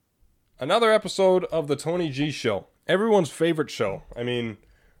Another episode of the Tony G Show. Everyone's favorite show. I mean,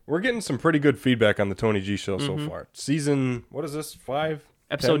 we're getting some pretty good feedback on the Tony G Show so far. Season, what is this, 5?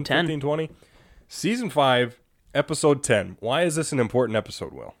 Episode 10. 15, 20? Season 5, episode 10. Why is this an important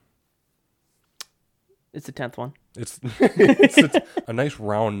episode, Will? It's the 10th one. It's a nice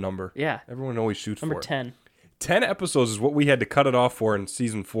round number. Yeah. Everyone always shoots Number for it. 10. 10 episodes is what we had to cut it off for in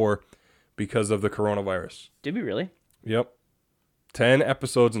season 4 because of the coronavirus. Did we really? Yep. 10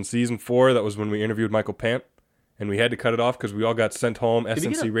 episodes in season 4. That was when we interviewed Michael Pant. And we had to cut it off because we all got sent home.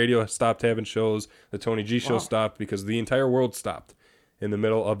 SNC Radio stopped having shows. The Tony G Show stopped because the entire world stopped in the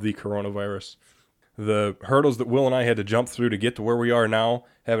middle of the coronavirus. The hurdles that Will and I had to jump through to get to where we are now,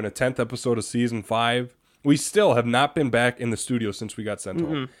 having a 10th episode of season 5. We still have not been back in the studio since we got sent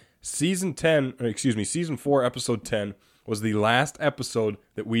home. Season 4, episode 10 was the last episode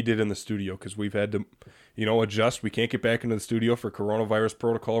that we did in the studio because we've had to, adjust. We can't get back into the studio for coronavirus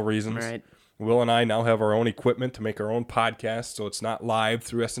protocol reasons. Right. Will and I now have our own equipment to make our own podcast, so it's not live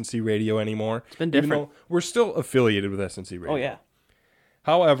through SNC Radio anymore. It's been different. Even though we're still affiliated with SNC Radio. Oh, yeah.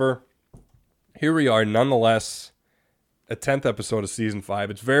 However, here we are, nonetheless, a 10th episode of season 5.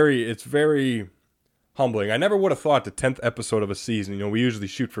 It's very humbling. I never would have thought the 10th episode of a season. We usually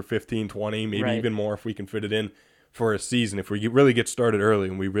shoot for 15, 20, maybe even more if we can fit it in for a season. If we really get started early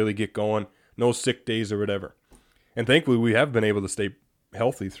and we really get going, no sick days or whatever. And thankfully, we have been able to stay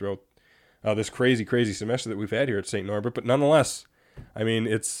healthy throughout this crazy semester that we've had here at St. Norbert. But nonetheless, I mean,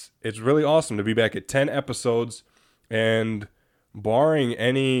 it's really awesome to be back at 10 episodes and barring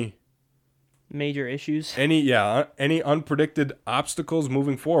any major issues, any unpredicted obstacles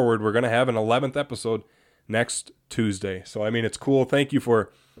moving forward, we're going to have an 11th episode next Tuesday. So, I mean, it's cool. Thank you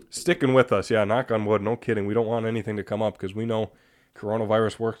for sticking with us. Yeah, knock on wood. No kidding. We don't want anything to come up because we know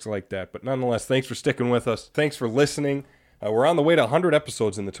coronavirus works like that. But nonetheless, thanks for sticking with us. Thanks for listening. We're on the way to 100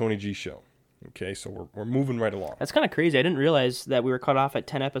 episodes in the Tony G Show. Okay, so we're moving right along. That's kind of crazy. I didn't realize that we were cut off at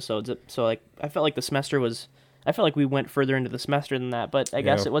 10 episodes. So, I felt like I felt like we went further into the semester than that, but I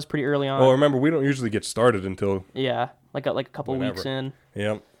guess it was pretty early on. Well, remember, we don't usually get started until... Yeah, like a couple weeks in.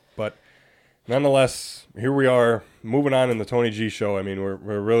 Yeah, but nonetheless, here we are, moving on in the Tony G Show. I mean, we're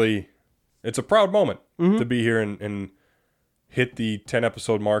really... It's a proud moment to be here and hit the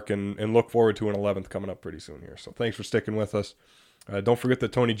 10-episode mark and look forward to an 11th coming up pretty soon here. So thanks for sticking with us. Don't forget the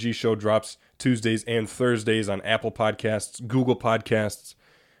Tony G Show drops Tuesdays and Thursdays on Apple Podcasts, Google Podcasts,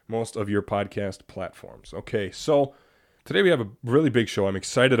 most of your podcast platforms. Okay, so today we have a really big show. I'm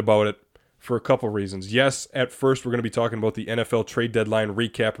excited about it for a couple reasons. Yes, at first we're going to be talking about the NFL trade deadline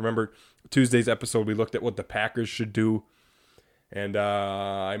recap. Remember, Tuesday's episode, we looked at what the Packers should do, and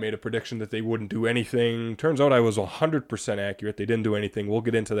I made a prediction that they wouldn't do anything. Turns out I was 100% accurate. They didn't do anything. We'll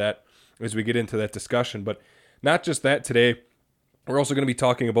get into that as we get into that discussion. But not just that today. We're also going to be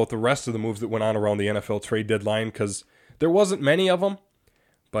talking about the rest of the moves that went on around the NFL trade deadline because there wasn't many of them.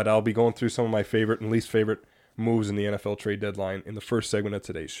 But I'll be going through some of my favorite and least favorite moves in the NFL trade deadline in the first segment of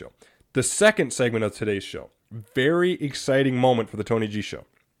today's show. The second segment of today's show, very exciting moment for the Tony G Show.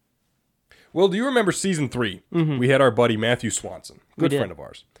 Well, do you remember season 3? We had our buddy Matthew Swanson, good friend of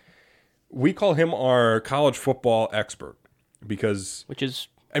ours. We call him our college football expert because... Which is...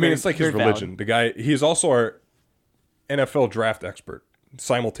 it's like his religion. Valid. The guy, he is also our NFL draft expert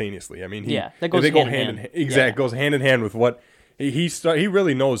simultaneously. I mean, that goes hand in hand. Exactly, goes hand in hand with what... He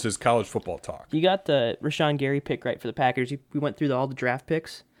really knows his college football talk. You got the Rashawn Gary pick right for the Packers. We went through all the draft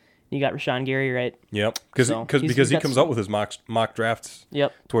picks. You got Rashawn Gary right. Yep, because he comes up with his mock drafts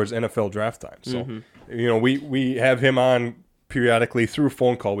towards NFL draft time. So, we have him on periodically through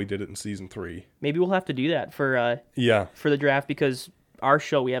phone call. We did it in season 3. Maybe we'll have to do that for the draft because our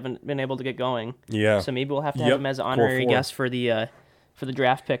show we haven't been able to get going. Yeah. So maybe we'll have to have him as an honorary guest for the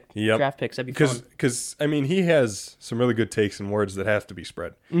draft pick. Draft picks. That'd be fun. Because he has some really good takes and words that have to be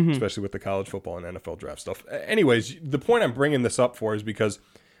spread, especially with the college football and NFL draft stuff. Anyways, the point I'm bringing this up for is because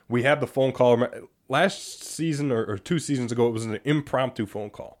we have the phone call. Last season or 2 seasons ago, it was an impromptu phone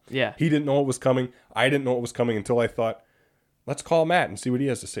call. Yeah. He didn't know it was coming. I didn't know it was coming until I thought, let's call Matt and see what he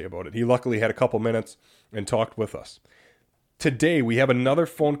has to say about it. He luckily had a couple minutes and talked with us. Today, we have another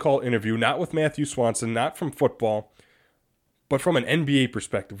phone call interview, not with Matthew Swanson, not from football, but from an NBA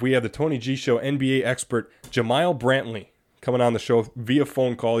perspective. We have the Tony G Show NBA expert, Jamile Brantley, coming on the show via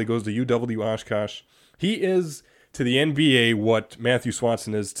phone call. He goes to UW Oshkosh. He is to the NBA what Matthew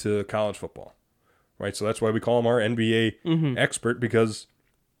Swanson is to college football, right? So that's why we call him our NBA expert, because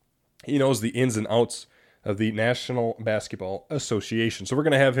he knows the ins and outs of the National Basketball Association. So we're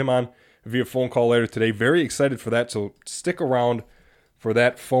going to have him on via phone call later today. Very excited for that, so stick around for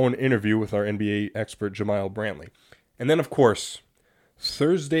that phone interview with our NBA expert, Jamile Brantley. And then, of course,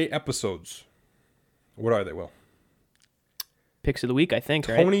 Thursday episodes. What are they, Will? Picks of the week, I think,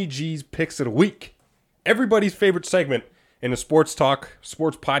 right? Tony G's Picks of the Week. Everybody's favorite segment in the sports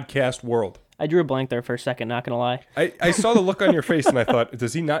podcast world. I drew a blank there for a second, not going to lie. I saw the look on your face and I thought,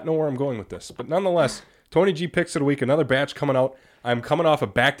 does he not know where I'm going with this? But nonetheless, Tony G Picks of the Week, another batch coming out. I'm coming off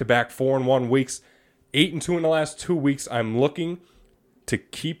of back-to-back 4-1 weeks, 8-2 in the last 2 weeks. I'm looking to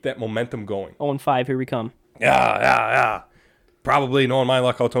keep that momentum going. 0-5, here we come. Yeah. Probably knowing my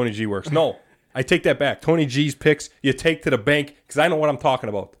luck how Tony G works. No, I take that back. Tony G's picks, you take to the bank because I know what I'm talking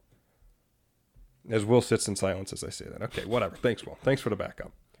about. As Will sits in silence as I say that. Okay, whatever. Thanks, Will. Thanks for the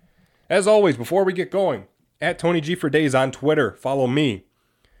backup. As always, before we get going, at Tony G for Days on Twitter, follow me.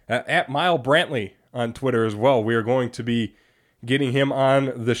 At Mile Brantley on Twitter as well. We are going to be getting him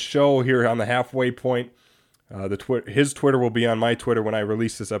on the show here on the halfway point. His Twitter will be on my Twitter when I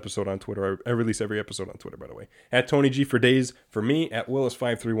release this episode on Twitter. I release every episode on Twitter, by the way. At Tony G for Days for me. At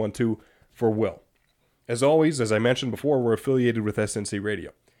Willis5312 for Will. As always, as I mentioned before, we're affiliated with SNC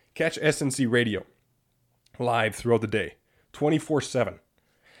Radio. Catch SNC Radio live throughout the day, 24/7.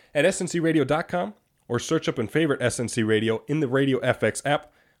 At sncradio.com or search up and favorite SNC Radio in the Radio FX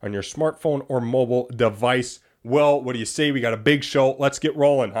app on your smartphone or mobile device. Well, what do you say? We got a big show. Let's get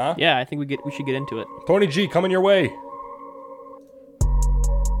rolling, huh? Yeah, I think we should get into it. Tony G, coming your way.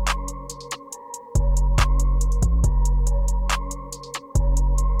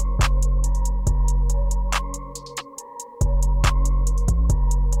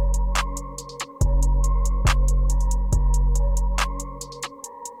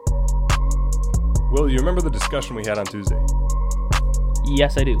 Will, you remember the discussion we had on Tuesday?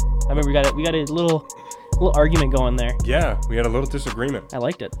 Yes, I do. I remember we got a little argument going there. Yeah, we had a little disagreement. I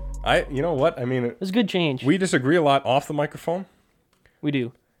liked it. You know what? I mean, it was a good change. We disagree a lot off the microphone. We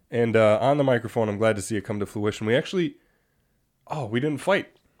do. And on the microphone, I'm glad to see it come to fruition. We actually, we didn't fight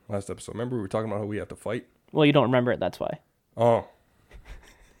last episode. Remember we were talking about how we have to fight? Well, you don't remember it, that's why. Oh.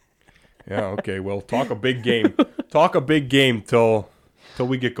 Yeah, okay. Well, talk a big game. Talk a big game till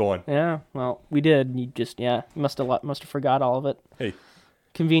we get going. Yeah, well, we did. You just, you must have forgot all of it. Hey.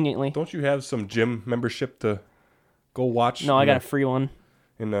 Conveniently. Don't you have some gym membership to go watch? No, I got a free one.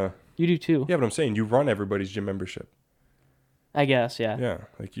 You do too. Yeah, but I'm saying you run everybody's gym membership. I guess, yeah. Yeah,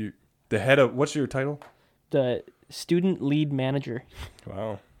 like the head of, what's your title? The student lead manager.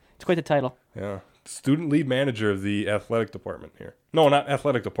 Wow. It's quite the title. Yeah. Student lead manager of the athletic department here. No, not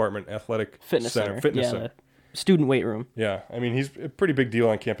athletic department, athletic fitness center. Fitness center. Student weight room. Yeah, I mean, he's a pretty big deal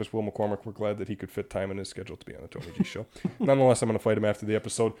on campus, Will McCormick. We're glad that he could fit time in his schedule to be on the Tony G show. Nonetheless, I'm going to fight him after the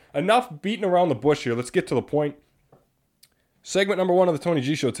episode. Enough beating around the bush here. Let's get to the point. Segment number 1 of the Tony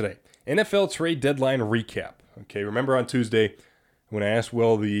G show today. NFL trade deadline recap. Okay, remember on Tuesday when I asked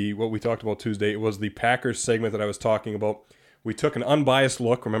Will what we talked about Tuesday, it was the Packers segment that I was talking about. We took an unbiased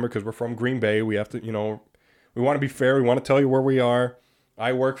look, remember, because we're from Green Bay. We have to, we want to be fair. We want to tell you where we are.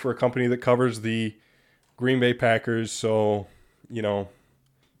 I work for a company that covers the Green Bay Packers, so,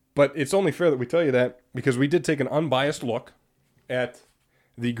 but it's only fair that we tell you that because we did take an unbiased look at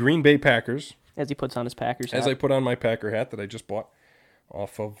the Green Bay Packers. As he puts on his Packers hat. As I put on my Packer hat that I just bought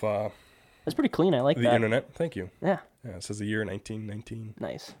off of that's pretty clean. I like the that. internet. Thank you. Yeah. Yeah, it says the year 1919.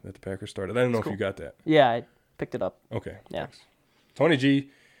 Nice. That the Packers started. I don't know if you got that. Yeah, I picked it up. Okay. Yeah. Thanks. Tony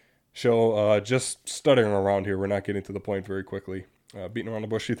G show, just stuttering around here. We're not getting to the point very quickly. Beating around the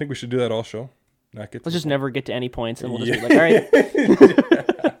bush. You think we should do that all show? Let's just never get to any points, and we'll just be like,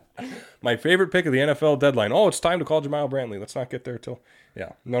 all right. My favorite pick of the NFL deadline. Oh, it's time to call Jamal Brantley. Let's not get there till...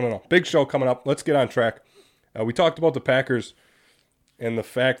 Yeah, no. Big show coming up. Let's get on track. We talked about the Packers and the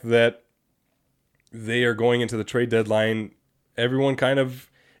fact that they are going into the trade deadline, everyone kind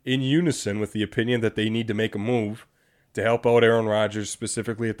of in unison with the opinion that they need to make a move to help out Aaron Rodgers,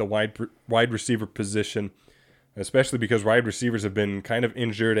 specifically at the wide receiver position, especially because wide receivers have been kind of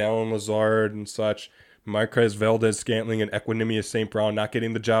injured, Allen Lazard and such, Marquez Valdez-Scantling and Equanimous St. Brown not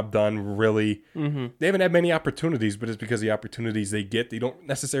getting the job done, really. Mm-hmm. They haven't had many opportunities, but it's because the opportunities they get, they don't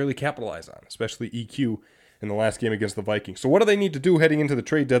necessarily capitalize on, especially EQ in the last game against the Vikings. So what do they need to do heading into the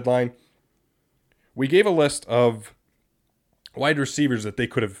trade deadline? We gave a list of wide receivers that they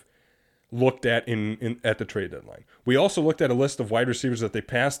could have looked at at the trade deadline. We also looked at a list of wide receivers that they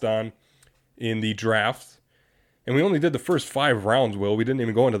passed on in the draft. And we only did the first 5 rounds, Will. We didn't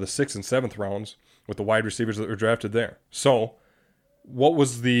even go into the 6th and 7th rounds with the wide receivers that were drafted there. So, what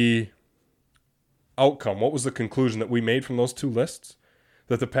was the outcome? What was the conclusion that we made from those 2 lists?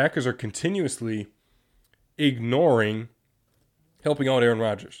 That the Packers are continuously ignoring helping out Aaron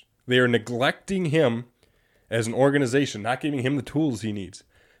Rodgers. They are neglecting him as an organization, not giving him the tools he needs.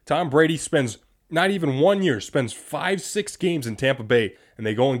 Tom Brady spends not even 1 year, spends 5-6 games in Tampa Bay, and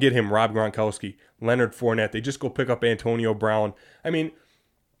they go and get him Rob Gronkowski, Leonard Fournette. They just go pick up Antonio Brown. I mean,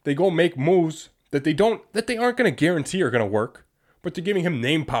 they go make moves that they aren't going to guarantee are going to work, but they're giving him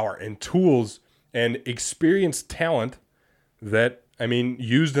name power and tools and experienced talent that, I mean,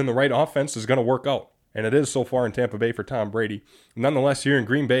 used in the right offense is going to work out. And it is so far in Tampa Bay for Tom Brady. Nonetheless, here in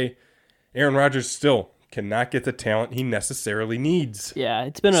Green Bay, Aaron Rodgers still cannot get the talent he necessarily needs. Yeah,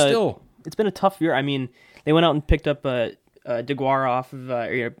 it's been a tough year. I mean, they went out and picked up DeGuara off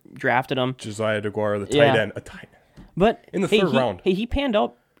of drafted him. Josiah DeGuara, the tight end, but in the third round. Hey, he panned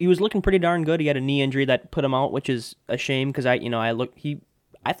out. He was looking pretty darn good. He had a knee injury that put him out, which is a shame because I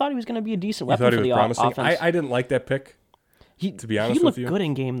thought he was going to be a decent weapon for the offense. I didn't like that pick. To be honest with you, he looked good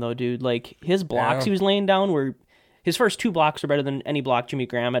in game though, dude. Like his blocks he was laying down were. His first 2 blocks are better than any block Jimmy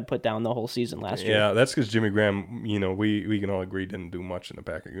Graham had put down the whole season last year. Yeah, that's because Jimmy Graham, we can all agree, didn't do much in the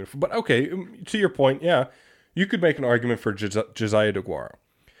Packer uniform. But okay, to your point, yeah, you could make an argument for Josiah DeGuara.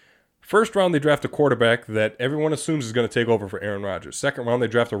 First round, they draft a quarterback that everyone assumes is going to take over for Aaron Rodgers. Second round, they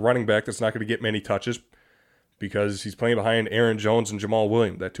draft a running back that's not going to get many touches because he's playing behind Aaron Jones and Jamal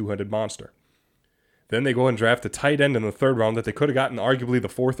Williams, that two-headed monster. Then they go and draft a tight end in the third round that they could have gotten arguably the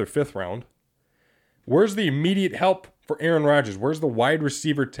 4th or 5th round. Where's the immediate help for Aaron Rodgers? Where's the wide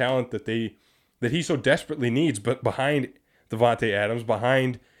receiver talent that he so desperately needs, but behind Davante Adams,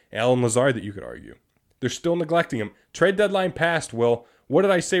 behind Allen Lazard that you could argue? They're still neglecting him. Trade deadline passed, Will. What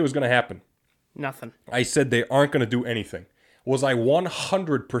did I say was going to happen? Nothing. I said they aren't going to do anything. Was I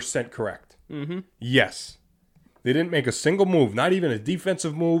 100% correct? Mm-hmm. Yes. They didn't make a single move, not even a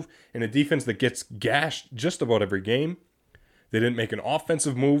defensive move, in a defense that gets gashed just about every game. They didn't make an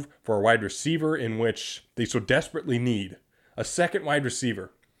offensive move for a wide receiver in which they so desperately need a second wide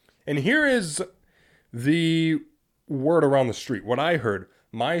receiver. And here is the word around the street. What I heard,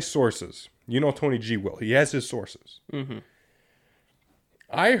 my sources, Tony G will. He has his sources. Mm-hmm.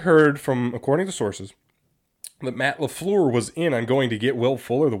 I heard from, according to sources, that Matt LaFleur was in on going to get Will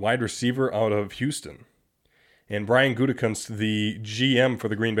Fuller, the wide receiver out of Houston. And Brian Gutekunst, the GM for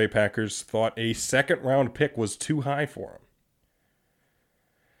the Green Bay Packers, thought a second-round pick was too high for him.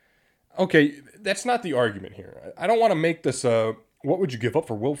 Okay, that's not the argument here. I don't want to make this a what would you give up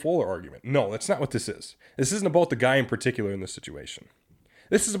for Will Fuller argument. No, that's not what this is. This isn't about the guy in particular in this situation.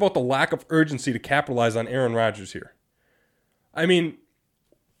 This is about the lack of urgency to capitalize on Aaron Rodgers here. I mean,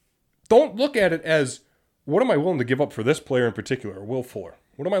 don't look at it as, what am I willing to give up for this player in particular, Will Fuller?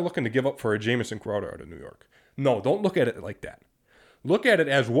 What am I looking to give up for a Jamison Crowder out of New York? No, don't look at it like that. Look at it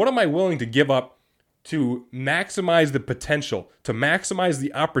as, what am I willing to give up to maximize the potential, to maximize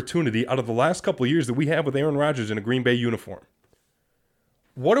the opportunity out of the last couple of years that we have with Aaron Rodgers in a Green Bay uniform?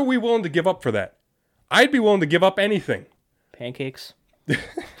 What are we willing to give up for that? I'd be willing to give up anything. Pancakes.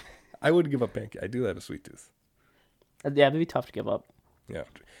 I would give up pancakes. I do have a sweet tooth. Yeah, it'd be tough to give up. Yeah.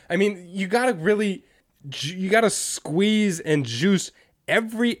 I mean, you got to squeeze and juice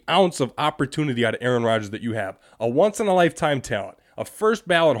every ounce of opportunity out of Aaron Rodgers that you have. A once-in-a-lifetime talent. A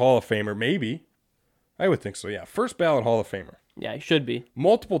first-ballot Hall of Famer, maybe. I would think so, yeah. First-ballot Hall of Famer. Yeah, he should be.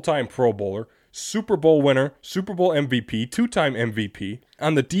 Multiple-time Pro Bowler. Super Bowl winner. Super Bowl MVP. 2-time MVP.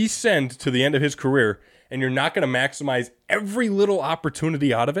 On the descent to the end of his career, and you're not going to maximize every little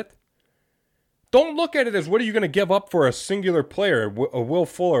opportunity out of it? Don't look at it as, what are you going to give up for a singular player, a Will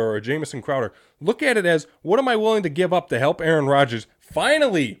Fuller or a Jamison Crowder. Look at it as, what am I willing to give up to help Aaron Rodgers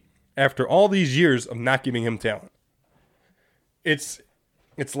finally, after all these years of not giving him talent? It's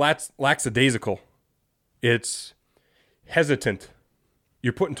lackadaisical. It's hesitant.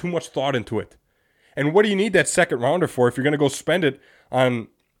 You're putting too much thought into it. And what do you need that second rounder for if you're going to go spend it on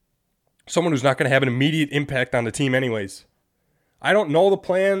someone who's not going to have an immediate impact on the team anyways? I don't know the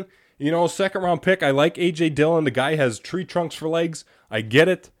plan. Second round pick. I like A.J. Dillon. The guy has tree trunks for legs. I get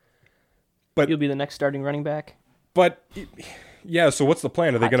it. But you'll be the next starting running back? But, yeah, so what's the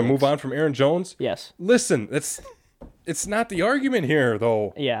plan? Are they going to move on from Aaron Jones? Yes. Listen, it's not the argument here,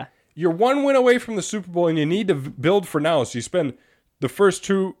 though. Yeah. You're one win away from the Super Bowl, and you need to build for now. So you spend the first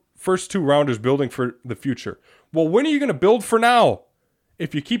two rounders building for the future. Well, when are you going to build for now?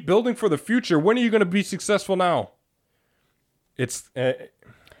 If you keep building for the future, when are you going to be successful now? It's...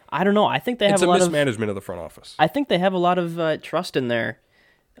 I don't know. I think they have a lot of mismanagement of the front office. I think they have a lot of trust in their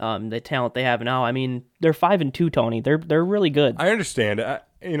the talent they have now. I mean, they're 5-2, Tony. They're really good. I understand.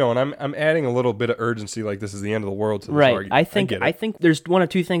 And I'm adding a little bit of urgency, like this is the end of the world to this right. argument. I think there's one of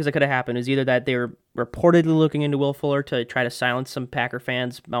two things that could have happened. Is either that they were reportedly looking into Will Fuller to try to silence some Packer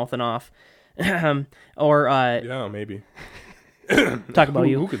fans mouthing off, or yeah, maybe talk about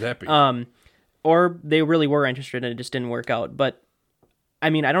you. Who could that be? Or they really were interested and it just didn't work out. But I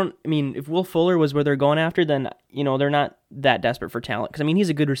mean, if Will Fuller was where they're going after, then, they're not that desperate for talent. Because, he's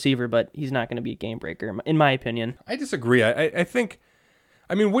a good receiver, but he's not going to be a game breaker, in my opinion. I disagree. I think,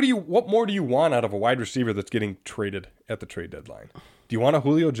 what more do you want out of a wide receiver that's getting traded at the trade deadline? Do you want a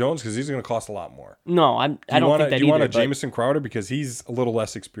Julio Jones? Because he's going to cost a lot more. No, I don't think that either. Do you want a Jamison Crowder? Because he's a little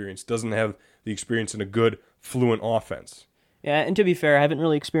less experienced, doesn't have the experience in a good, fluent offense. Yeah, and to be fair, I haven't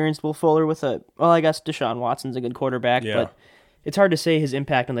really experienced Will Fuller with I guess Deshaun Watson's a good quarterback, but it's hard to say his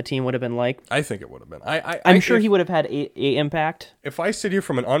impact on the team would have been like. I think it would have been. I'm sure he would have had a impact. If I sit here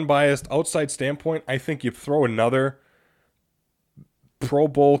from an unbiased outside standpoint, I think you throw another Pro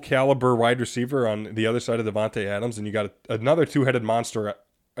Bowl caliber wide receiver on the other side of Devontae Adams, and you got another two-headed monster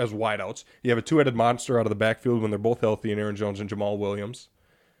as wideouts. You have a two-headed monster out of the backfield when they're both healthy in Aaron Jones and Jamal Williams.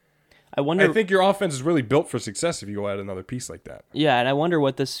 I think your offense is really built for success if you go add another piece like that. Yeah, and I wonder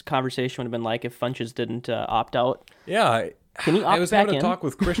what this conversation would have been like if Funches didn't opt out. Yeah, can he opt back in? I was having a talk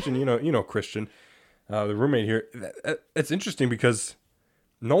with Christian. You know Christian, the roommate here. It's interesting because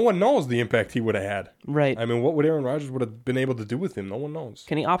no one knows the impact he would have had. Right. What would Aaron Rodgers would have been able to do with him? No one knows.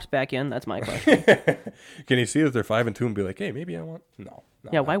 Can he opt back in? That's my question. Can he see that they're 5-2 and be like, hey, maybe I want? No.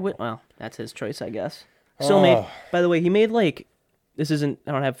 Yeah. Why would? Well, that's his choice, I guess. By the way, he made this isn't.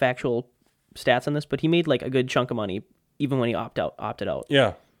 I don't have factual stats on this, but he made a good chunk of money even when he opted out.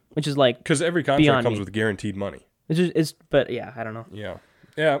 Yeah. Which is because every contract comes with guaranteed money. But yeah, I don't know.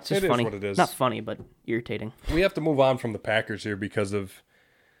 Yeah, it's just funny. Is what it is. Not funny, but irritating. We have to move on from the Packers here because of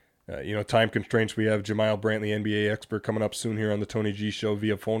time constraints. We have Jamal Brantley, NBA expert, coming up soon here on the Tony G Show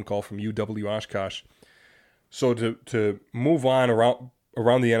via phone call from UW Oshkosh. So to move on around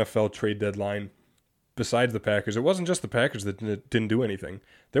the NFL trade deadline, besides the Packers, it wasn't just the Packers that didn't do anything.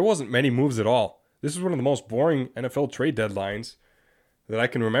 There wasn't many moves at all. This is one of the most boring NFL trade deadlines that I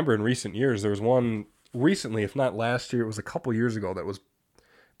can remember in recent years. There was one recently, if not last year, it was a couple years ago, that was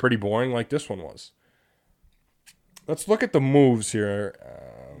pretty boring like this one was. Let's look at the moves here.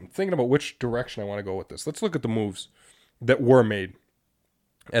 I'm thinking about which direction I want to go with this. Let's look at the moves that were made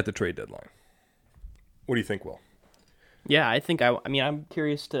at the trade deadline. What do you think, Will? Yeah, I think I'm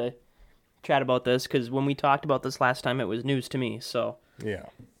curious to chat about this because when we talked about this last time, it was news to me. So yeah,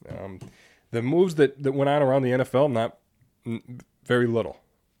 the moves that went on around the NFL, not very little.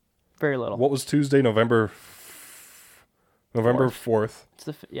 Very little. What was Tuesday, November 4th?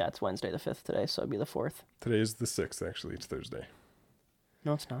 It's Wednesday the 5th today, so it'd be the 4th. Today is the 6th, actually. It's Thursday.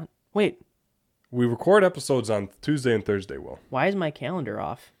 No, it's not. Wait. We record episodes on Tuesday and Thursday, Will. Why is my calendar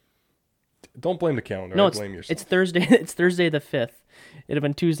off? Don't blame the calendar. No, blame yourself. It's Thursday. It's Thursday the 5th. It'd have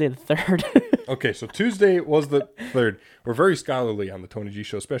been Tuesday the 3rd. Okay, so Tuesday was the 3rd. We're very scholarly on the Tony G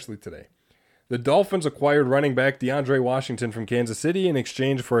Show, especially today. The Dolphins acquired running back DeAndre Washington from Kansas City in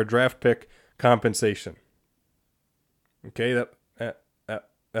exchange for a draft pick compensation. Okay, that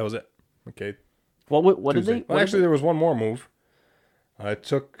was it. Okay. What did they? Well, actually, there was one more move. It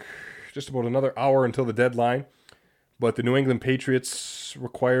took just about another hour until the deadline, but the New England Patriots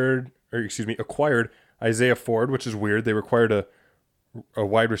acquired Isaiah Ford, which is weird. They required a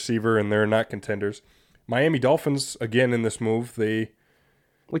wide receiver, and they're not contenders. Miami Dolphins, again, in this move, they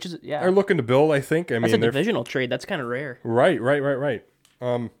are looking to build, I think. That's a divisional trade. That's kind of rare. Right.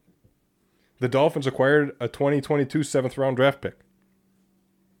 The Dolphins acquired a 2022 7th-round draft pick.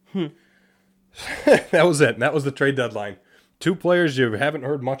 That was it. That was the trade deadline. 2 players you haven't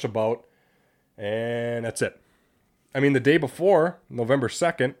heard much about, and that's it. The day before, November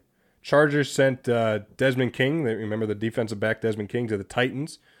 2nd, Chargers sent Desmond King, remember the defensive back Desmond King, to the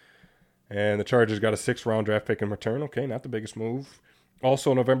Titans, and the Chargers got a 6th-round draft pick in return. Okay, not the biggest move.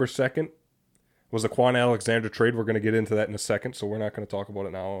 Also, November 2nd was the Quan Alexander trade. We're going to get into that in a second, so we're not going to talk about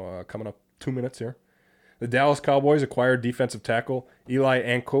it now. Coming up 2 minutes here. The Dallas Cowboys acquired defensive tackle Eli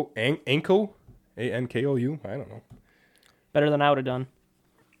Ankou, A-N-K-O-U, I don't know. Better than I would have done.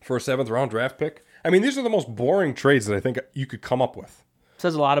 For a 7th-round draft pick. These are the most boring trades that I think you could come up with.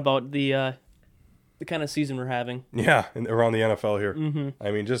 Says a lot about the kind of season we're having. Yeah, around the NFL here.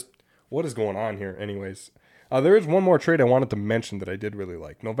 Mm-hmm. Just what is going on here anyways. There is one more trade I wanted to mention that I did really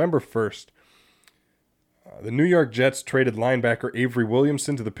like. November 1st, the New York Jets traded linebacker Avery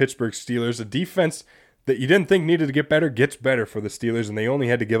Williamson to the Pittsburgh Steelers. A defense that you didn't think needed to get better gets better for the Steelers, and they only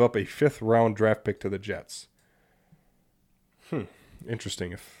had to give up a 5th-round draft pick to the Jets.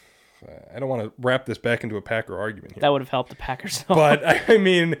 Interesting. I don't want to wrap this back into a Packer argument here. That would have helped the Packers. But, if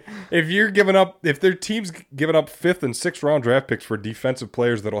their team's giving up 5th and 6th-round draft picks for defensive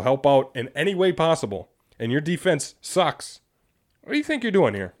players that'll help out in any way possible, and your defense sucks, what do you think you're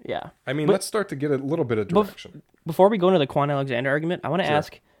doing here? Yeah. Let's start to get a little bit of direction. Before we go into the Quan Alexander argument, I want to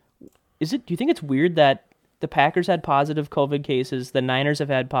ask, do you think it's weird that the Packers had positive COVID cases. The Niners have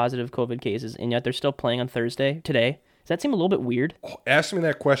had positive COVID cases, and yet they're still playing on today. Does that seem a little bit weird? Ask me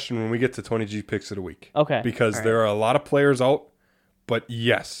that question when we get to Tony G picks of the week. Okay. Because All right. there are a lot of players out, but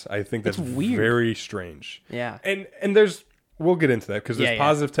yes, I think that's weird. very strange. Yeah. And there's we'll get into that because there's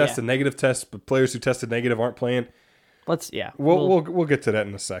positive tests and negative tests, but players who tested negative aren't playing. We'll get to that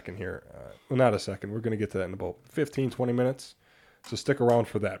in a second here. Well, not a second. We're going to get to that in about 15, 20 minutes. So stick around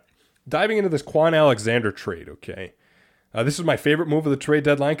for that. Diving into this Quan Alexander trade, okay? This is my favorite move of the trade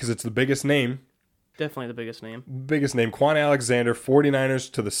deadline because it's the biggest name. Definitely the biggest name. Biggest name, Quan Alexander,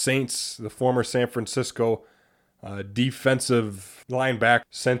 49ers to the Saints, the former San Francisco defensive linebacker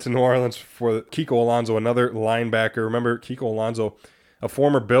sent to New Orleans for Kiko Alonso, another linebacker. Remember Kiko Alonso, a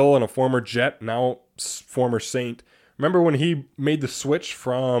former Bill and a former Jet, now former Saint. Remember when he made the switch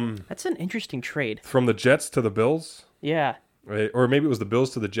from... That's an interesting trade. From the Jets to the Bills? Yeah. Right? Or maybe it was the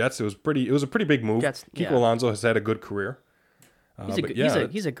Bills to the Jets. It was a pretty big move. Kiko Alonso has had a good career.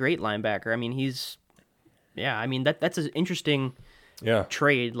 He's a great linebacker. I mean, that's an interesting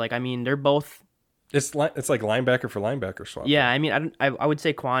trade. Like, I mean, they're both... It's like linebacker for linebacker swap. Yeah, I mean, I would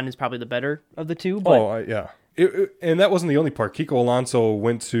say Quan is probably the better of the two. But... and that wasn't the only part. Kiko Alonso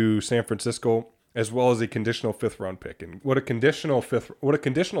went to San Francisco as well as a conditional 5th round pick. And what a conditional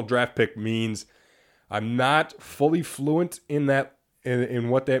draft pick means, I'm not fully fluent in that in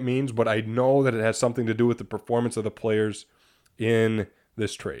what that means, but I know that it has something to do with the performance of the players in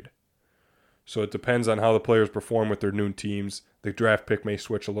this trade. So it depends on how the players perform with their new teams. The draft pick may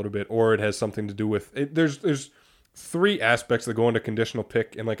switch a little bit, or it has something to do with it. There's 3 aspects that go into conditional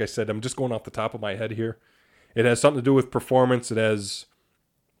pick, and like I said, I'm just going off the top of my head here. It has something to do with performance.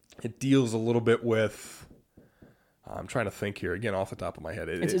 It deals a little bit with. I'm trying to think here again off the top of my head.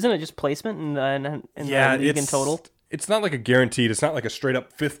 Isn't it just placement in the league in total? It's not like a guaranteed. It's not like a straight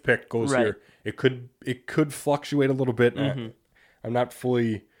up 5th pick goes here. It could fluctuate a little bit. Mm-hmm. I'm not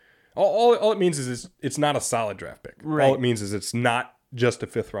fully. All it means is it's not a solid draft pick. Right. All it means is it's not just a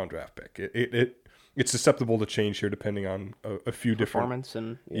 5th round draft pick. It's susceptible to change here depending on a few performance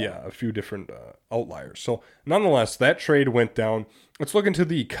different and a few different outliers. So nonetheless, that trade went down. Let's look into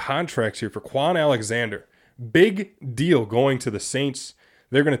the contracts here for Quan Alexander. Big deal going to the Saints.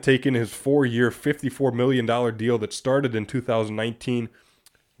 They're going to take in his 4-year, $54 million deal that started in 2019,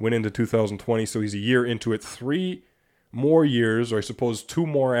 went into 2020. So he's a year into it. 3 more years, or I suppose 2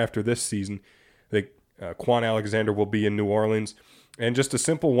 more after this season, that Quan Alexander will be in New Orleans. And just a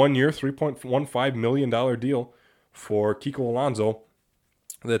simple 1-year, $3.15 million deal for Kiko Alonso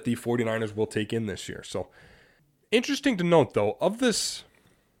that the 49ers will take in this year. So interesting to note, though, of this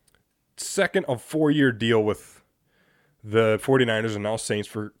second of 4-year deal with the 49ers and now Saints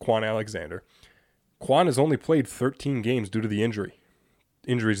for Quan Alexander, Quan has only played 13 games due to the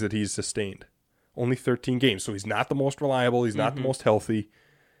injuries that he's sustained. Only 13 games. So he's not the most reliable. He's not the most healthy.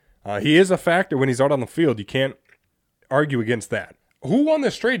 He is a factor when he's out on the field. You can't argue against that. Who won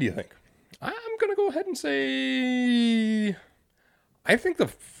this trade, do you think? I'm going to go ahead and say I think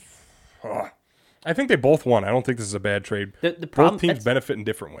they both won. I don't think this is a bad trade. The problem, both teams benefit in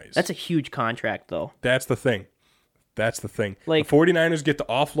different ways. That's a huge contract, though. That's the thing. Like, the 49ers get to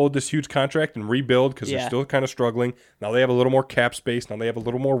offload this huge contract and rebuild because they're still kind of struggling. Now they have a little more cap space. Now they have a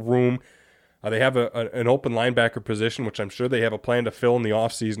little more room. They have an open linebacker position, which I'm sure they have a plan to fill in the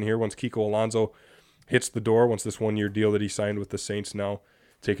offseason here once Kiko Alonso hits the door, once this 1-year deal that he signed with the Saints now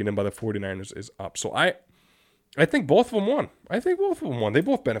taken in by the 49ers is up. So I think both of them won. They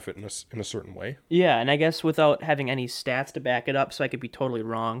both benefit in a certain way. Yeah, and I guess without having any stats to back it up, so I could be totally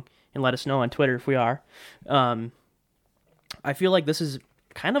wrong, and let us know on Twitter if we are. I feel like this is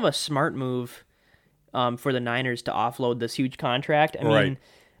kind of a smart move for the Niners to offload this huge contract. I mean,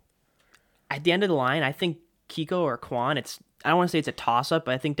 at the end of the line, I think Kiko or Quan, I don't want to say it's a toss-up,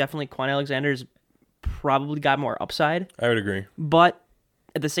 but I think definitely Quan Alexander's probably got more upside. I would agree. But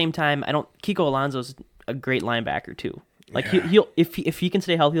at the same time, Kiko Alonso's a great linebacker too. Like he'll if he can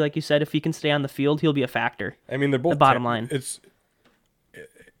stay healthy, like you said, if he can stay on the field, he'll be a factor. I mean, they're both the bottom line. There's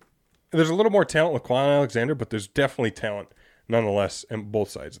a little more talent with Quan Alexander, but there's definitely talent nonetheless on both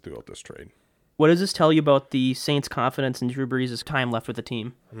sides throughout this trade. What does this tell you about the Saints' confidence in Drew Brees' time left with the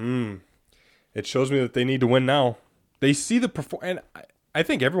team? It shows me that they need to win now. They see the and I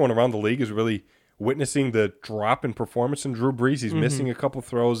think everyone around the league is really witnessing the drop in performance in Drew Brees. He's missing a couple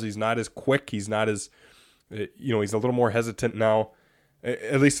throws. He's not as quick. He's not as, he's a little more hesitant now,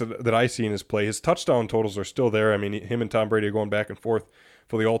 at least that I see in his play. His touchdown totals are still there. I mean, him and Tom Brady are going back and forth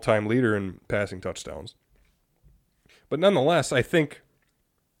for the all-time leader in passing touchdowns. But nonetheless, I think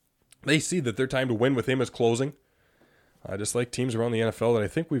they see that their time to win with him is closing. Just like teams around the NFL that I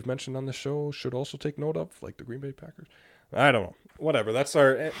think we've mentioned on the show should also take note of, like the Green Bay Packers. I don't know. Whatever. That's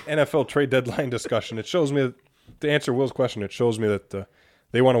our NFL trade deadline discussion. It shows me, to answer Will's question, it shows me that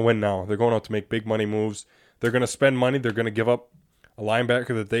they want to win now. They're going out to make big money moves. They're going to spend money. They're going to give up a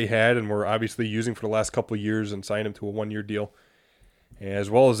linebacker that they had and were obviously using for the last couple of years and sign him to a one-year deal, as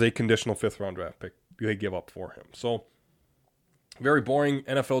well as a conditional fifth-round draft pick they give up for him. So, very boring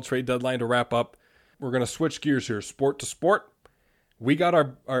NFL trade deadline to wrap up. We're going to switch gears here, sport to sport. We got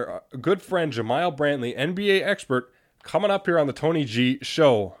our good friend Jamiel Brantley, NBA expert, coming up here on the Tony G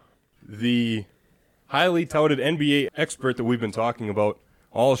Show. The highly touted NBA expert that we've been talking about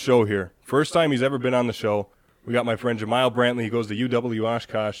all show here. First time he's ever been on the show. We got my friend Jamiel Brantley. He goes to UW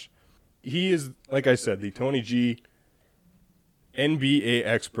Oshkosh. He is, like I said, the Tony G NBA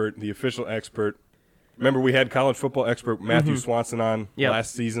expert, the official expert. Remember, we had college football expert Matthew Swanson on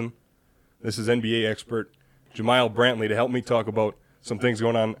last season. This is NBA expert Jamiel Brantley to help me talk about some things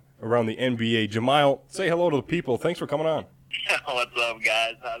going on around the NBA. Jamiel, say hello to the people. Thanks for coming on. What's up,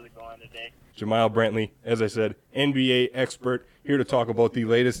 guys? How's it going today? Jamiel Brantley, as I said, NBA expert, here to talk about the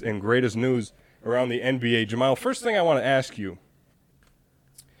latest and greatest news around the NBA. Jamiel, first thing I want to ask you,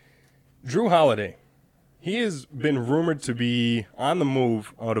 Jrue Holiday. He has been rumored to be on the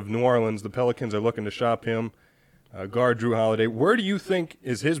move out of New Orleans. The Pelicans are looking to shop him, guard Jrue Holiday. Where do you think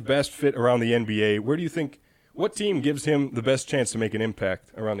is his best fit around the NBA? Where do you think, what team gives him the best chance to make an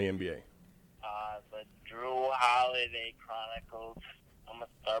impact around the NBA? The Jrue Holiday Chronicles. I'm going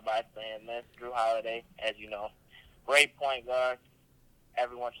to start by saying this. Jrue Holiday, as you know, great point guard.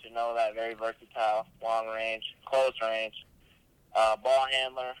 Everyone should know that. Very versatile, long range, close range, ball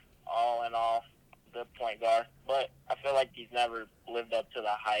handler, all in all. Good point guard, but I feel like he's never lived up to the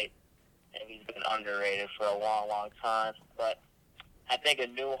hype, and he's been underrated for a long, long time. But I think a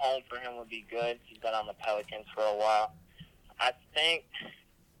new home for him would be good. He's been on the Pelicans for a while. I think,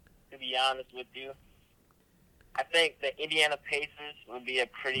 to be honest with you, I think the Indiana Pacers would be a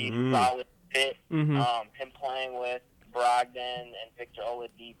pretty solid fit. Him playing with Brogdon and Victor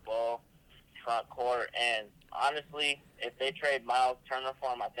Oladipo, front court, and honestly, if they trade Miles Turner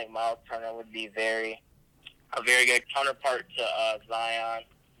for him, I think Miles Turner would be a very good counterpart to Zion.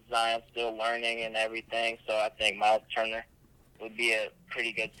 Zion's still learning and everything, so I think Miles Turner would be a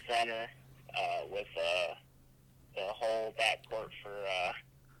pretty good center with the whole backcourt for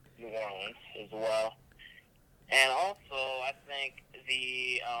New Orleans as well. And also, I think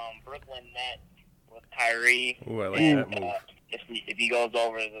the Brooklyn Nets with Kyrie. Ooh, I like that move. If he goes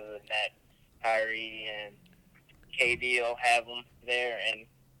over to the Nets, Kyrie and KD will have him there. And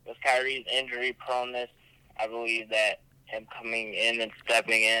with Kyrie's injury proneness, I believe that him coming in and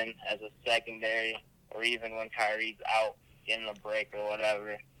stepping in as a secondary, or even when Kyrie's out in the break or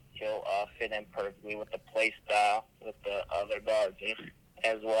whatever, he'll fit in perfectly with the play style with the other guards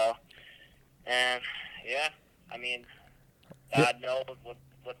as well. And, yeah, I mean, God knows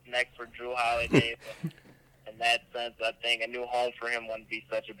what's next for Jrue Holiday, but in that sense, I think a new home for him wouldn't be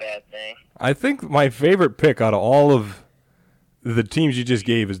such a bad thing. I think my favorite pick out of all of the teams you just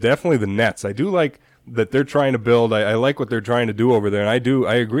gave is definitely the Nets. I do like that they're trying to build. I like what they're trying to do over there, and I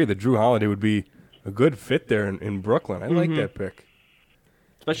agree that Jrue Holiday would be a good fit there in Brooklyn. I like that pick.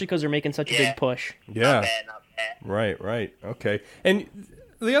 Especially because they're making such a big push. Yeah. Not bad. Right. Okay. And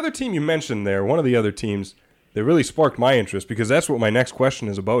the other team you mentioned there, one of the other teams that really sparked my interest, because that's what my next question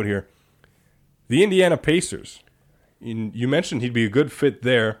is about here. The Indiana Pacers. You mentioned he'd be a good fit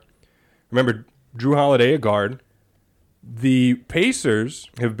there. Remember, Jrue Holiday, a guard. The Pacers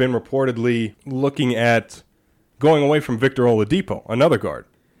have been reportedly looking at going away from Victor Oladipo, another guard.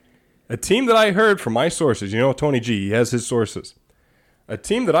 A team that I heard from my sources, Tony G, he has his sources. A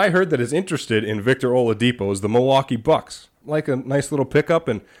team that I heard that is interested in Victor Oladipo is the Milwaukee Bucks. Like a nice little pickup,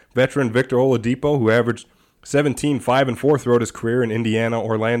 and veteran Victor Oladipo, who averaged 17, 5, and 4 throughout his career in Indiana,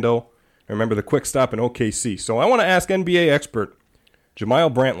 Orlando. I remember the quick stop in OKC. So I want to ask NBA expert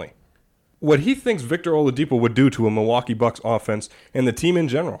Jamiel Brantley what he thinks Victor Oladipo would do to a Milwaukee Bucks offense and the team in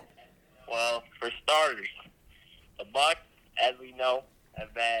general. Well, for starters, the Bucks, as we know,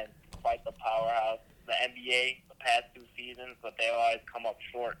 have been quite the powerhouse. The NBA the past 2 seasons, but they always come up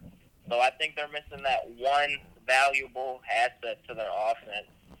short. So I think they're missing that one valuable asset to their offense.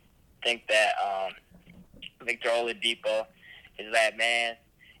 I think that Victor Oladipo is that man.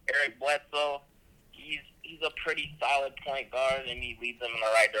 Eric Bledsoe, he's a pretty solid point guard, and he leads them in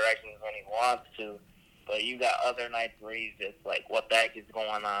the right directions when he wants to. But you got other nights where he's just like, what the heck is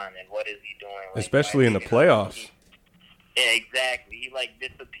going on, and what is he doing? Especially in the playoffs. Yeah, exactly. He,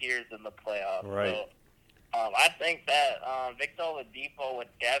 disappears in the playoffs. Right. So, I think that Victor Oladipo would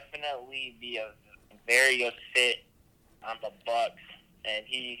definitely be a very good fit on the Bucks, and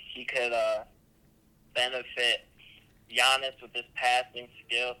he could benefit Giannis with his passing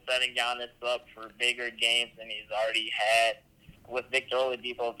skill, setting Giannis up for bigger games than he's already had. With Victor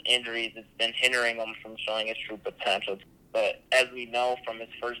Oladipo's injuries, it's been hindering him from showing his true potential. But as we know from his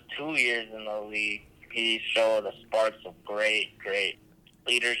first 2 years in the league, he showed the sparks of great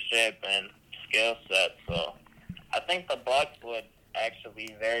leadership and skill set. So I think the Bucks would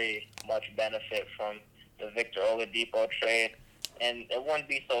actually very much benefit from the Victor Oladipo trade. And it wouldn't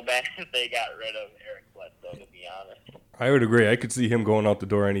be so bad if they got rid of Eric Bledsoe, to be honest. I would agree. I could see him going out the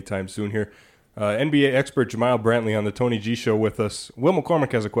door anytime soon here. NBA expert Jamal Brantley on the Tony G Show with us. Will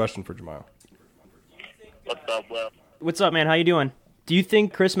McCormick has a question for Jamal. What's up, Will? What's up, man? How you doing? Do you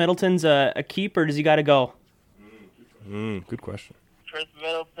think Chris Middleton's a keep, or does he got to go? Good question. Chris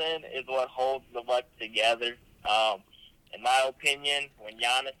Middleton is what holds the Bucks together. In my opinion, when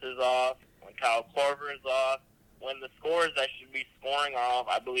Giannis is off, when Kyle Korver is off, when the scorers that should be scoring are off,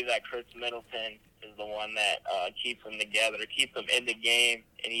 I believe that Chris Middleton is the one that keeps them together, keeps them in the game,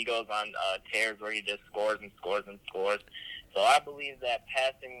 and he goes on tears where he just scores and scores and scores. So I believe that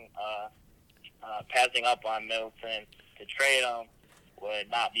passing up on Middleton to trade him would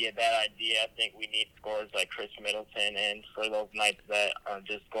not be a bad idea. I think we need scorers like Chris Middleton, and for those nights that are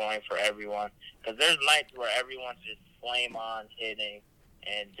just going for everyone. Because there's nights where everyone's just flame on hitting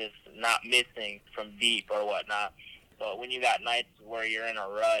and just not missing from deep or whatnot. But when you got nights where you're in a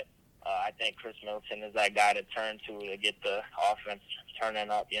rut, I think Chris Middleton is that guy to turn to get the offense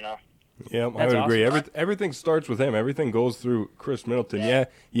turning up, you know? Yeah, I That's would agree. awesome. Everything starts with him. Everything goes through Chris Middleton. Yeah,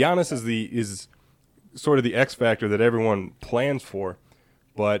 Giannis is sort of the X factor that everyone plans for,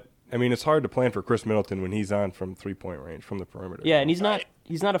 but I mean it's hard to plan for Chris Middleton when he's on from 3-point range from the perimeter. Yeah, and he's not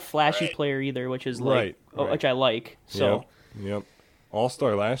a flashy player either, which is Right. which I like. So Yep.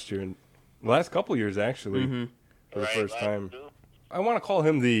 All-star last year and last couple years actually for the first time. I want to call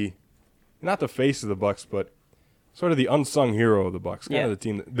him not the face of the Bucks, but sort of the unsung hero of the Bucks, kind of the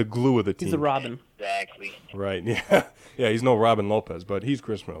team, the glue of the team. he's the Robin. Exactly. Right. Yeah. Yeah. He's no Robin Lopez, but he's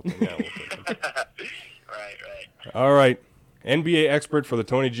Chris Middleton. Yeah. We'll take him. Right. All right. NBA expert for the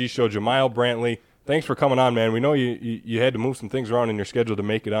Tony G Show, Jamal Brantley. Thanks for coming on, man. We know you had to move some things around in your schedule to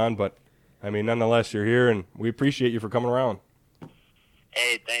make it on, but I mean, nonetheless, you're here, and we appreciate you for coming around.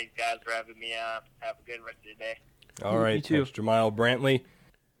 Hey, thanks, guys, for having me on. Have a good rest of your day. All right. You too. That's Jamal Brantley.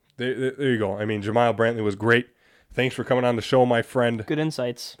 There you go. I mean, Jamal Brantley was great. Thanks for coming on the show, my friend. Good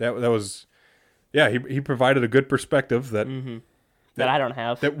insights That was, yeah. He provided a good perspective that that I don't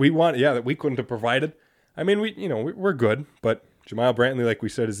have. that we want. Yeah, that we couldn't have provided. I mean, we're good, but Jamal Brantley, like we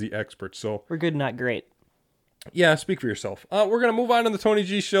said, is the expert. So We're good, not great. yeah, speak for yourself. We're gonna move on to the Tony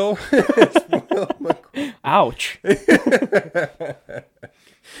G Show. Ouch.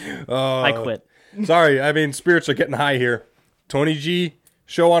 I quit. Sorry, I mean spirits are getting high here. Tony G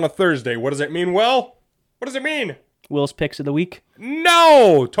Show on a Thursday. What does it mean? Well, what does it mean? Will's picks of the week.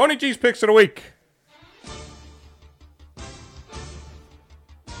 No, Tony G's picks of the week.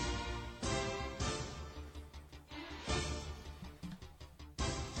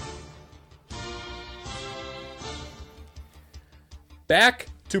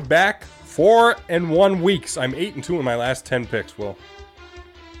 Back-to-back 4-1 weeks. I'm 8-2 in my last 10 picks, Will.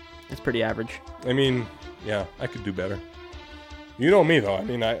 It's pretty average. I mean, yeah, I could do better. You know me, though. I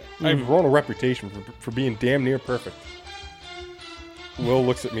mean, I've grown a reputation for being damn near perfect. Will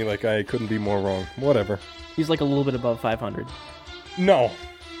looks at me like I couldn't be more wrong. Whatever. He's like a little bit above 500. No.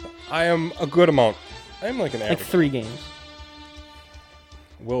 I am a good amount. I'm like an average. Like 3 games.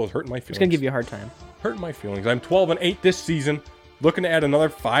 Will is hurting my feelings. It's going to give you a hard time. Hurting my feelings. I'm 12-8 this season. Looking to add another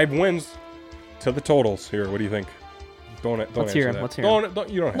 5 wins to the totals here. What do you think? Don't Let's answer hear him. that. Let's hear him. Don't,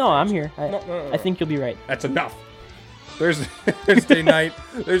 you don't have No, to I'm answer. here. No. I think you'll be right. That's enough. Thursday night.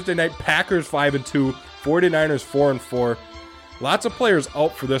 Packers 5-2. 49ers 4-4. Lots of players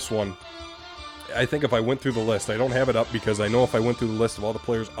out for this one. I think if I went through the list, I don't have it up because I know if I went through the list of all the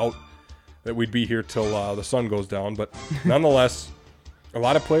players out, that we'd be here till the sun goes down. But nonetheless, a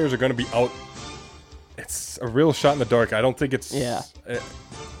lot of players are going to be out. It's a real shot in the dark. I don't think it's. Yeah.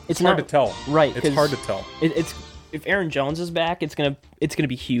 It's hard to tell. Right. It's hard to tell. It's if Aaron Jones is back, it's gonna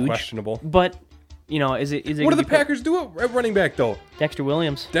be huge. Questionable. But is it? What do the Packers do at running back though? Dexter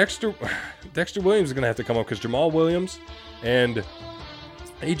Williams. Dexter Williams is going to have to come up because Jamal Williams and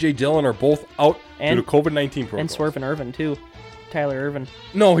A.J. Dillon are both out due to COVID-19 protocols. And Swervin Irvin too. Tyler Irvin.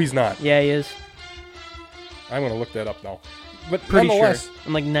 No, he's not. Yeah, he is. I'm going to look that up now. But Pretty sure. nonetheless,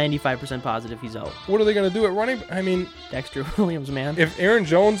 I'm like 95% positive he's out. what are they going to do at running? I mean, Dexter Williams, man. if Aaron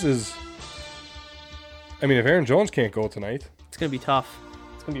Jones can't go tonight. It's gonna be tough.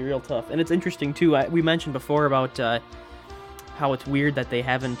 It's gonna be real tough. And it's interesting too. We mentioned before about how it's weird that they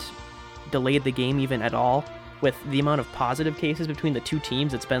haven't delayed the game even at all. With the amount of positive cases between the two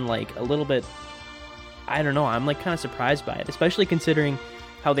teams, it's been like a little bit, I don't know, I'm like kind of surprised by it, especially considering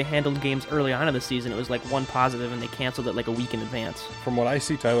how they handled games early on in the season. It was like one positive and they canceled it like a week in advance. From what I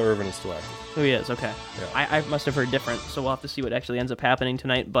see, Tyler Irvin is still active. Oh, he is, okay. Yeah. I must have heard different, so we'll have to see what actually ends up happening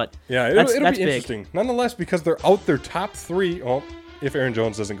tonight, but yeah, it'll be interesting. Nonetheless, because they're out their top three, well, if Aaron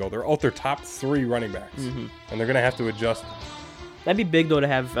Jones doesn't go, they're out their top 3 running backs, and they're going to have to adjust. That'd be big, though, to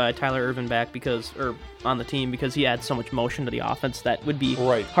have Tyler Irvin back on the team because he adds so much motion to the offense. That would be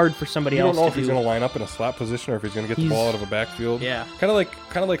hard for somebody else to do. You don't know if he's going to line up in a slot position or if he's going to get the ball out of a backfield. Yeah. Kind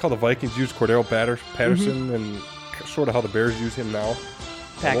of like how the Vikings use Cordero Patterson and sort of how the Bears use him now.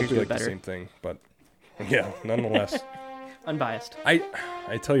 Packers do like better. The same thing, but yeah, nonetheless. Unbiased. I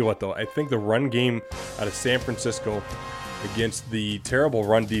tell you what, though, I think the run game out of San Francisco against the terrible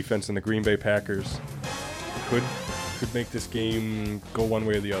run defense in the Green Bay Packers could make this game go one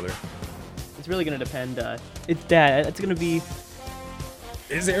way or the other. It's really going to depend. It's going to be...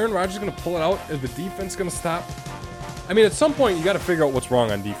 Is Aaron Rodgers going to pull it out? Is the defense going to stop? I mean, at some point, you got to figure out what's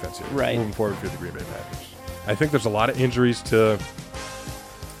wrong on defense here. Right. Moving forward for the Green Bay Packers. I think there's a lot of injuries to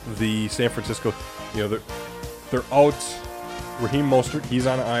the San Francisco. You know, they're out. Raheem Mostert, he's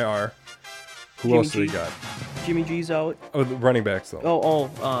on IR. Who else do they got? Jimmy G's out. Oh, the running backs,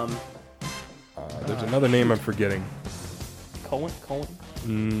 though. There's another name I'm forgetting.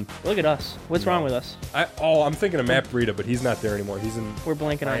 Cohen? Look at us. What's wrong with us? I'm thinking of Matt Breida, but he's not there anymore. He's in. We're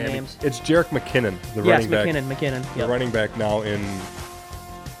blanking Miami. on names. It's Jerick McKinnon, the running back. McKinnon. The running back now in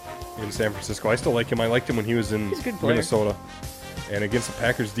San Francisco. I still like him. I liked him when he was in Minnesota. And against the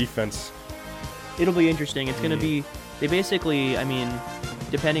Packers defense. It'll be interesting. It's going to be. They basically, I mean,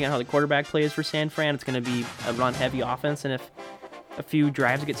 depending on how the quarterback plays for San Fran, it's going to be a run-heavy offense. And if a few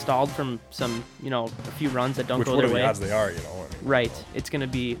drives get stalled from some, a few runs that don't go their way. Which, what are the odds they are, Right. It's going to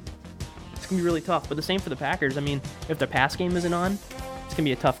be really tough. But the same for the Packers. I mean, if the pass game isn't on, it's going to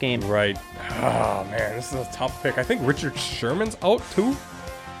be a tough game. Right. Oh, man, this is a tough pick. I think Richard Sherman's out, too.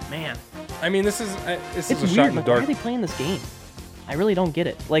 Man. I mean, this is a weird. shot in the dark. Why are they playing this game? I really don't get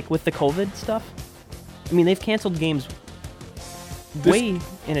it. Like, with the COVID stuff, I mean, they've canceled games way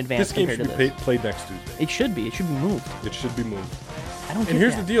in advance. This game should be played next Tuesday. It should be. It should be moved. It should be moved. I don't get And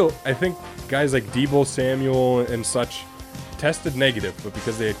here's that. the deal. I think guys like Deebo Samuel and such tested negative, but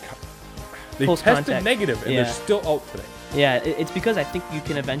because they Close tested contact. negative and they're still out today. Yeah, it's because I think you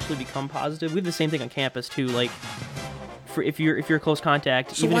can eventually become positive. We have the same thing on campus too. Like, if you're close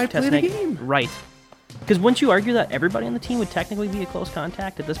contact, so even why if you test play the negative, game? right? Because wouldn't you argue that everybody on the team would technically be a close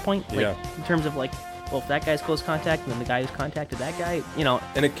contact at this point? Like, Yeah. In terms of like, well, if that guy's close contact, and then the guy who's contacted that guy,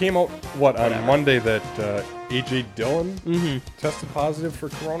 And it came out on Monday that AJ Dillon tested positive for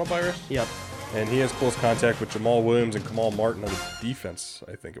coronavirus. Yep. And he has close contact with Jamal Williams and Kamal Martin of the defense.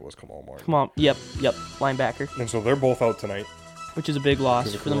 I think it was Kamal Martin. Come on. Yep. Linebacker. And so they're both out tonight. Which is a big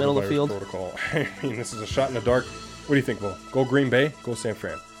loss for the middle of the field. Protocol. I mean, this is a shot in the dark. What do you think, Will? Go Green Bay? Go San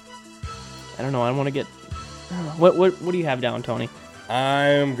Fran? I don't know. I don't want to get. I don't know. What do you have down, Tony?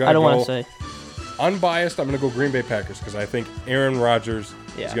 I don't want to say. Unbiased, I'm going to go Green Bay Packers because I think Aaron Rodgers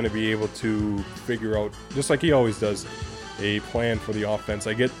is going to be able to figure out, just like he always does, a plan for the offense.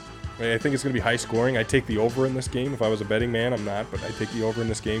 I think it's going to be high scoring. I take the over in this game. If I was a betting man, I'm not, but I take the over in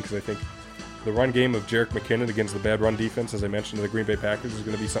this game because I think the run game of Jerick McKinnon against the bad run defense, as I mentioned, to the Green Bay Packers is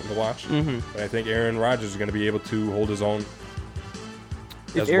going to be something to watch. And I think Aaron Rodgers is going to be able to hold his own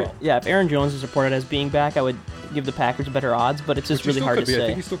as well. Yeah, if Aaron Jones is reported as being back, I would give the Packers better odds, but it's just really hard to say. I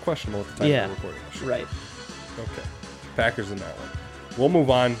think he's still questionable at the time of the recording. Right. Okay. Packers in that one. We'll move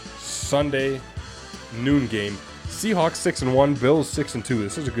on. Sunday noon game. Seahawks 6-1, Bills 6-2.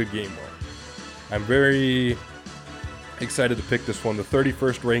 This is a good game, boy. I'm very excited to pick this one. The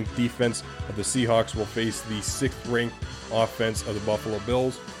 31st ranked defense of the Seahawks will face the 6th ranked offense of the Buffalo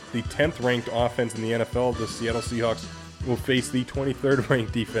Bills. The 10th ranked offense in the NFL, the Seattle Seahawks, will face the 23rd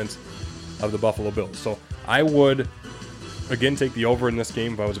ranked defense of the Buffalo Bills. So I would, again, take the over in this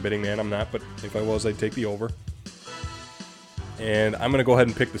game. If I was a betting man, I'm not, but if I was, I'd take the over. And I'm going to go ahead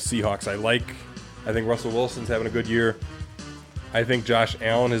and pick the Seahawks. I think Russell Wilson's having a good year. I think Josh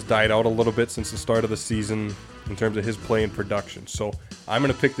Allen has died out a little bit since the start of the season in terms of his play and production. So I'm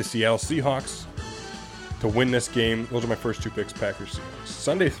going to pick the Seattle Seahawks to win this game. Those are my first two picks, Packers Seahawks.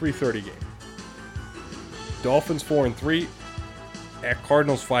 Sunday 3:30 game. Dolphins 4-3 at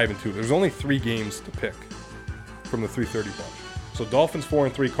Cardinals 5-2. There's only 3 games to pick from the 3:30 bunch. So Dolphins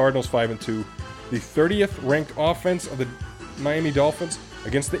 4-3, Cardinals 5-2. The 30th ranked offense of the Miami Dolphins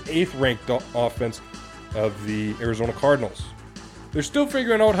against the 8th ranked offense of the Arizona Cardinals. They're still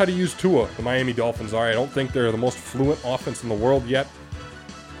figuring out how to use Tua, the Miami Dolphins are. I don't think they're the most fluent offense in the world yet.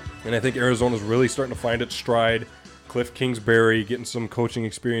 And I think Arizona's really starting to find its stride. Cliff Kingsbury getting some coaching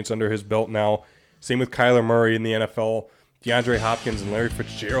experience under his belt now. Same with Kyler Murray in the NFL. DeAndre Hopkins and Larry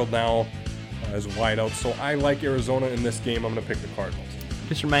Fitzgerald now as wideouts. So I like Arizona in this game. I'm going to pick the Cardinals.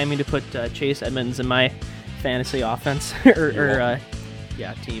 Just remind me to put Chase Edmonds in my fantasy offense team,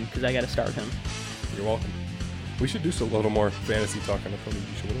 because I got to start him. You're welcome. We should do a little more fantasy talk on the Tony G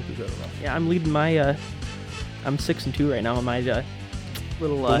show. We don't do that enough. Yeah, I'm leading my. I'm 6-2 right now in my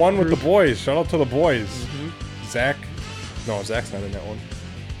little. The one with group. the boys. Shout out to the boys. Mm-hmm. Zach. No, Zach's not in that one.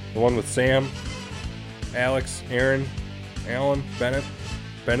 The one with Sam, Alex, Aaron, Alan, Bennett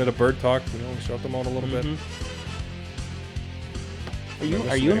of Bird Talk. You know, we shout them out a little bit.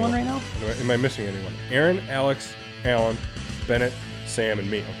 Are you in one right now? Am I missing anyone? Aaron, Alex, Alan, Bennett, Sam, and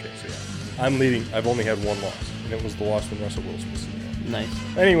me. Okay, so yeah. I'm leading. I've only had one loss, and it was the loss when Russell Wilson was in there.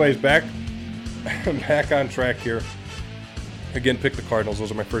 Nice. Anyways, back on track here. Again, pick the Cardinals. Those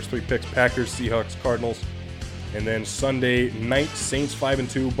are my first 3 picks. Packers, Seahawks, Cardinals. And then Sunday night, Saints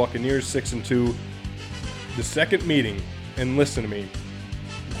 5-2, Buccaneers 6-2. The second meeting, and listen to me,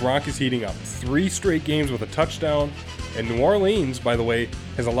 Gronk is heating up. 3 straight games with a touchdown. And New Orleans, by the way,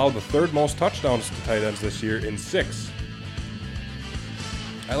 has allowed the 3rd most touchdowns to tight ends this year in 6.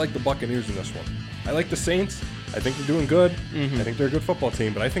 I like the Buccaneers in this one. I like the Saints. I think they're doing good. I think they're a good football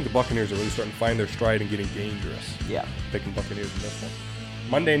team, but I think the Buccaneers are really starting to find their stride and getting dangerous. Yeah. Picking Buccaneers in this one.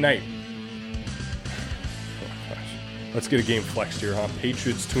 Monday night. Oh, gosh. Let's get a game flexed here, huh?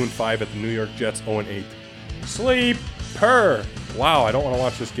 Patriots 2-5 at the New York Jets 0-8. Sleeper! Wow, I don't want to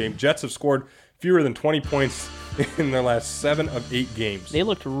watch this game. Jets have scored fewer than 20 points in their last 7 of 8 games. They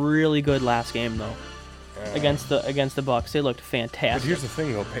looked really good last game, though. Against the Bucs, they looked fantastic. But here's the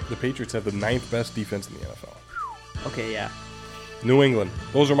thing, though. The Patriots have the 9th best defense in the NFL. Okay, yeah. New England.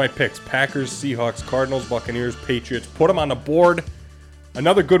 Those are my picks. Packers, Seahawks, Cardinals, Buccaneers, Patriots. Put them on the board.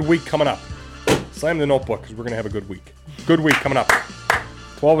 Another good week coming up. Slam the notebook because we're going to have a good week. Good week coming up.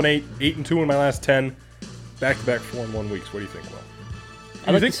 12-8, 8-2 in my last 10. Back-to-back 4-1 weeks. What do you think, Will?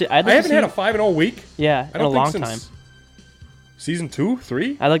 I haven't had a 5-0 week. Yeah, I don't in a think long since time. Season 2,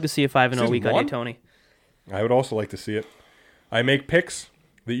 3? I'd like to see a 5-0 week on 1? you, Tony. I would also like to see it. I make picks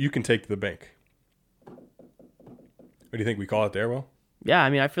that you can take to the bank. What do you think? We call it there, Will? Yeah, I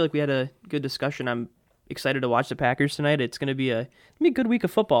mean, I feel like we had a good discussion. I'm excited to watch the Packers tonight. It's going to be a good week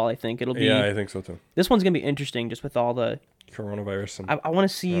of football, I think. It'll be. Yeah, I think so, too. This one's going to be interesting just with all the coronavirus. And, I want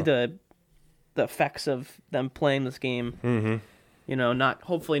to see the effects of them playing this game. Mm-hmm. You know,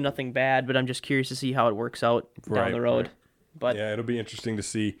 hopefully nothing bad, but I'm just curious to see how it works out down the road. Right. But yeah, it'll be interesting to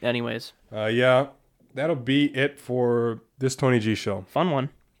see. Anyways. Yeah, that'll be it for this Tony G show. Fun one.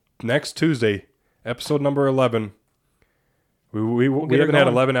 Next Tuesday, episode number 11. We haven't had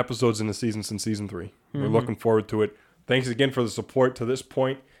 11 episodes in the season since season 3. Mm-hmm. We're looking forward to it. Thanks again for the support to this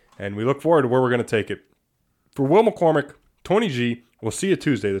point, and we look forward to where we're going to take it. For Will McCormick, Tony G, we'll see you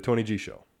Tuesday, the Tony G show.